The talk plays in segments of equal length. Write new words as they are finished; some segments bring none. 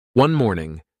One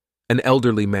morning, an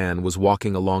elderly man was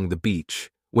walking along the beach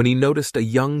when he noticed a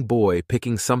young boy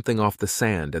picking something off the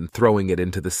sand and throwing it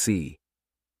into the sea.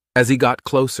 As he got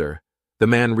closer, the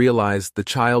man realized the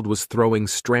child was throwing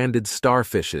stranded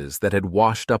starfishes that had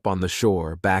washed up on the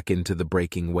shore back into the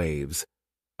breaking waves.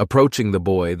 Approaching the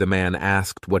boy, the man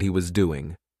asked what he was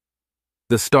doing.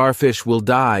 "The starfish will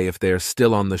die if they are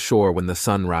still on the shore when the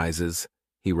sun rises,"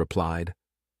 he replied.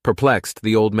 Perplexed,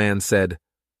 the old man said,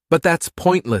 "But that's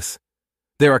pointless.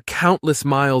 There are countless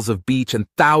miles of beach and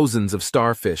thousands of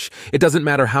starfish. It doesn't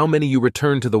matter how many you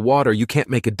return to the water, you can't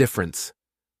make a difference."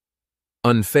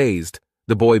 Unfazed,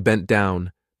 the boy bent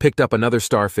down, picked up another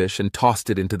starfish, and tossed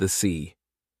it into the sea.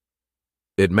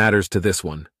 "It matters to this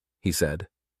one," he said.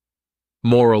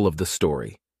 Moral of the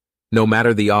story: no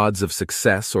matter the odds of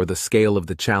success or the scale of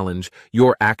the challenge,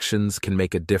 your actions can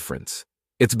make a difference.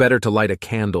 It's better to light a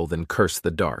candle than curse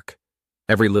the dark.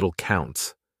 Every little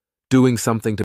counts. Doing something to